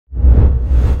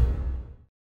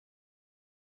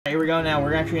we go now.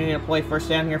 We're actually going to play first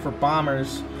down here for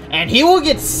Bombers. And he will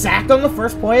get sacked on the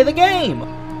first play of the game.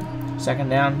 Second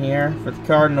down here for the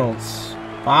Cardinals.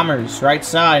 Bombers, right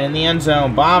side in the end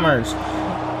zone. Bombers.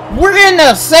 We're getting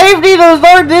a safety to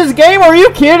start this game. Are you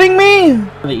kidding me?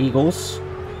 For the Eagles.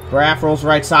 Graff rolls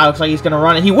right side. Looks like he's going to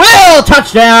run it. He will!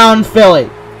 Touchdown, Philly.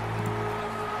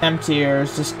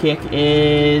 Tiers. This kick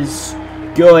is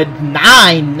good.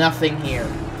 9-0 here.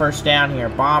 First down here.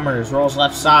 Bombers rolls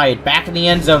left side. Back in the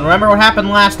end zone. Remember what happened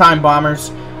last time,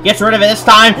 Bombers. Gets rid of it this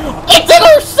time. It's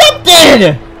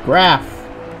intercepted! Graff.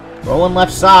 Rolling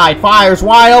left side. Fires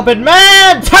wide open.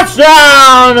 Man!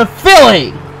 Touchdown!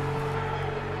 Philly!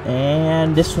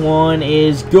 And this one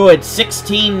is good.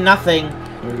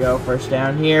 16-0. Here we go. First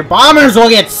down here. Bombers will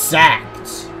get sacked.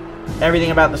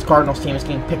 Everything about this Cardinals team is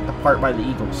getting picked apart by the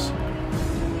Eagles.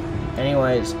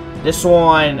 Anyways, this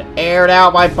one aired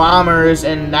out by Bombers,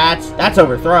 and that's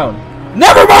overthrown.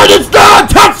 Never mind, it's done!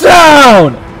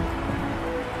 Touchdown!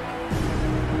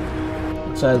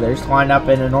 So they're just lined up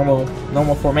in a normal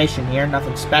formation here,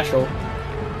 nothing special.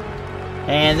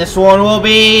 And this one will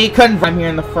be confirmed here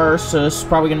in the first, so this is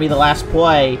probably gonna be the last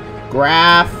play.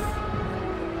 Graff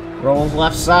rolls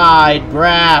left side.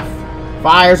 Graff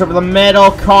fires over the middle,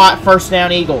 caught. First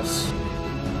down, Eagles.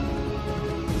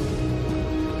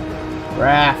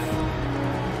 Graff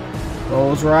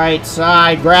rolls right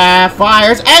side. Graff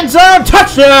fires, end zone,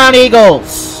 touchdown,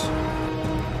 Eagles.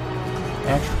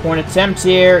 Extra point attempt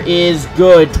here is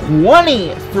good.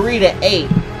 23-8.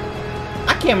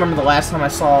 I can't remember the last time I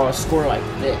saw a score like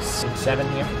this.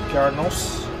 7 here for the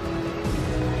Cardinals.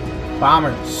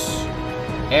 Bombers.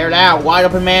 Aired out. Wide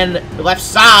open man left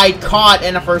side. Caught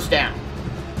and a first down.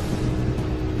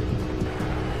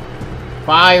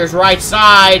 Fires right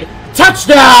side.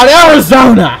 Touchdown,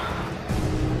 Arizona!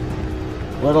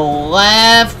 Little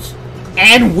left.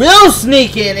 And will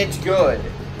sneak in. It's good.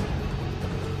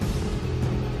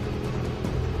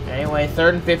 Anyway,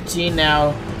 3rd and 15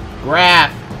 now.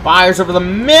 Graff fires over the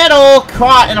middle.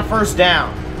 Caught and a first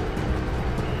down.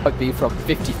 Would be from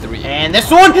 53. And this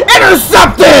one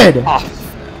intercepted!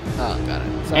 Oh, got it.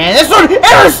 And this one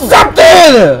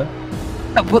intercepted!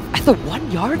 At the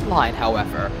 1 yard line,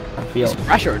 however. He's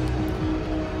pressured.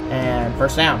 And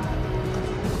first down.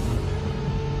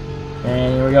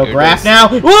 And here we go. Graff now.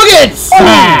 Look at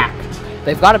sacked!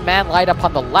 They've got a man lined up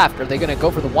on the left. Are they going to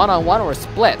go for the one-on-one or a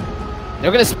split?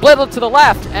 They're going to split it to the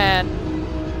left, and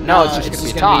no, it's just going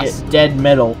to be a toss. Dead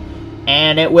middle.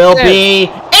 And it will be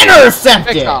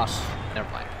intercepted! Never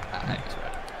mind. I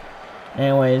misread it.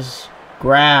 Anyways,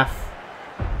 Graff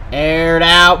aired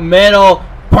out middle.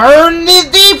 Burn the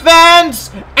defense!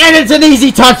 And it's an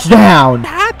easy touchdown! What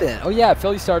happened? Oh yeah,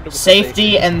 Philly started with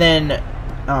safety, and then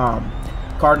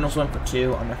Cardinals went for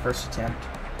 2 on their first attempt.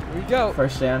 Here we go.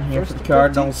 First down here for the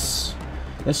Cardinals.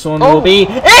 This one will be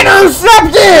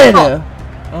intercepted!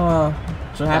 So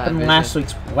it happened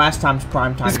last time's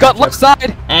prime time. He's got left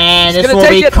side. And this will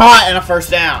be caught and a first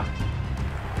down.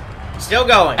 Still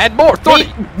going. And more. 30.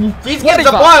 He's getting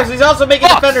the blocks. He's also making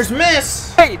defenders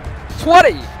miss. 8,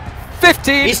 20,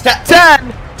 15,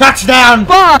 10. Touchdown,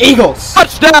 5. Eagles.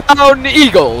 Touchdown,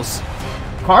 Eagles.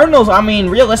 Cardinals, I mean,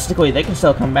 realistically, they can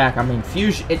still come back. I mean,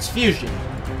 it's fusion.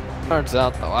 Turns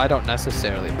out, though, I don't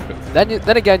necessarily approve.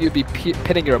 Then again, you'd be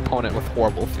pitting your opponent with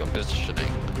horrible field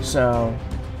positioning. So,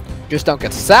 just don't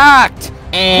get sacked.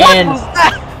 And what was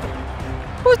that?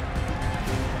 What?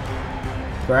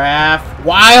 Graff,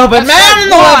 wide open man on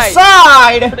the left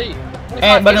side,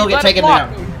 but he'll get taken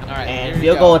down. Right, and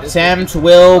field goal attempt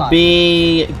will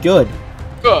be good.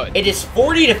 Good. It is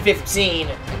 40-15.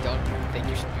 I don't think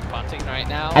you should be punting right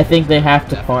now. I think they have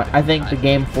to punt. I think the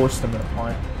game forced them to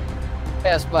punt.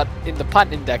 Yes, but in the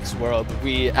punt index world,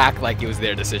 we act like it was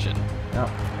their decision. No.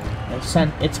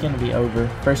 It's going to be over.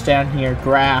 First down here,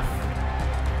 Graff.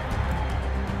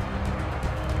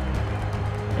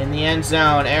 In the end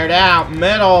zone, aired out,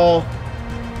 middle.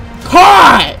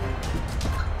 Caught!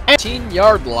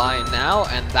 15-yard line now,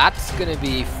 and that's going to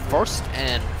be 1st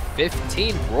and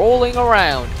 15 rolling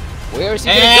around. Where is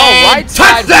he going to go? Right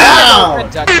side. Touchdown!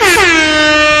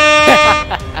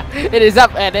 It is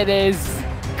up, and it is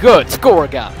good. Score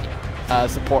again. I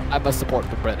must support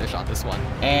the British on this one.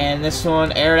 And this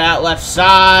one aired out left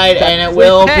side, and it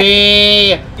will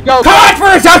be caught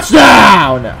for a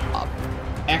touchdown!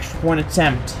 Extra point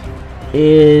attempt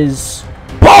is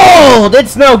bold!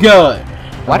 It's no good!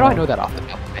 Why do I know that off the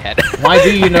top of my head? Why do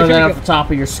you know that off the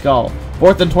top of your skull?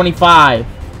 4th and 25.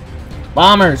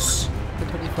 Bombers.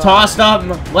 Tossed up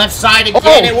left side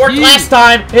again. It worked last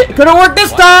time. Could it work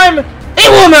this time? It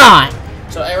will not!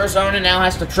 So Arizona now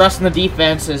has to trust in the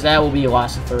defense, as that will be a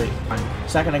loss of 3.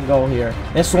 Second and goal here.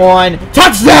 This one,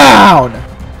 touchdown!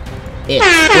 It's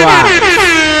dropped.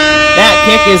 That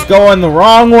kick is going the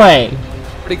wrong way.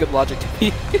 Pretty good logic to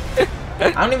me.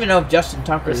 I don't even know if Justin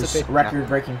Tucker's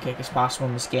record-breaking kick is possible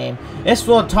in this game. This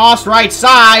one tossed right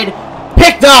side,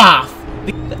 picked off!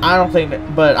 I don't think,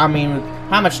 but I mean,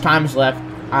 how much time is left?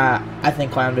 I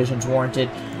think Clown Vision's warranted.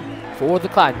 For the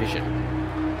Clown Vision.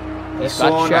 This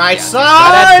one right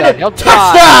side,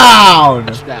 touchdown! Touchdown.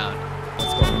 Let's go.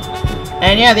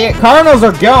 And yeah, the Cardinals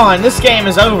are gone. This game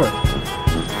is over.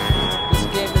 This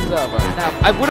game is over. Now, I would